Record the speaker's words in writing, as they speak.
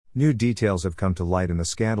New details have come to light in the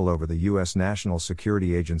scandal over the U.S. National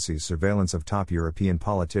Security Agency's surveillance of top European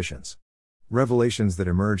politicians. Revelations that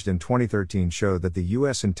emerged in 2013 showed that the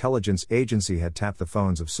U.S. intelligence agency had tapped the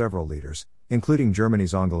phones of several leaders, including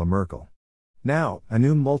Germany's Angela Merkel. Now, a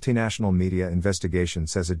new multinational media investigation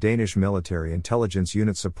says a Danish military intelligence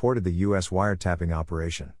unit supported the U.S. wiretapping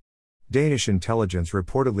operation. Danish intelligence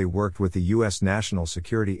reportedly worked with the U.S. National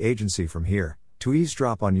Security Agency from here to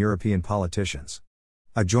eavesdrop on European politicians.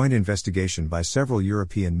 A joint investigation by several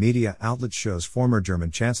European media outlets shows former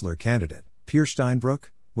German Chancellor candidate, Peer Steinbrück,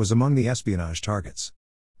 was among the espionage targets.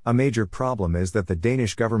 A major problem is that the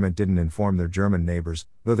Danish government didn't inform their German neighbors,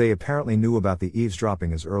 though they apparently knew about the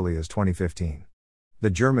eavesdropping as early as 2015. The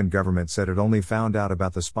German government said it only found out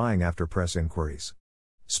about the spying after press inquiries.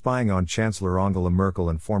 Spying on Chancellor Angela Merkel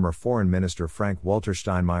and former Foreign Minister Frank-Walter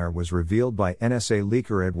Steinmeier was revealed by NSA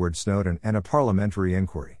leaker Edward Snowden and a parliamentary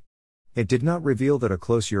inquiry. It did not reveal that a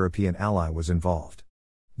close European ally was involved.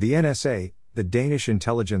 The NSA, the Danish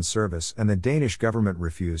intelligence service, and the Danish government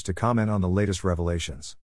refused to comment on the latest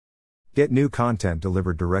revelations. Get new content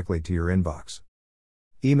delivered directly to your inbox.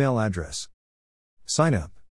 Email address. Sign up.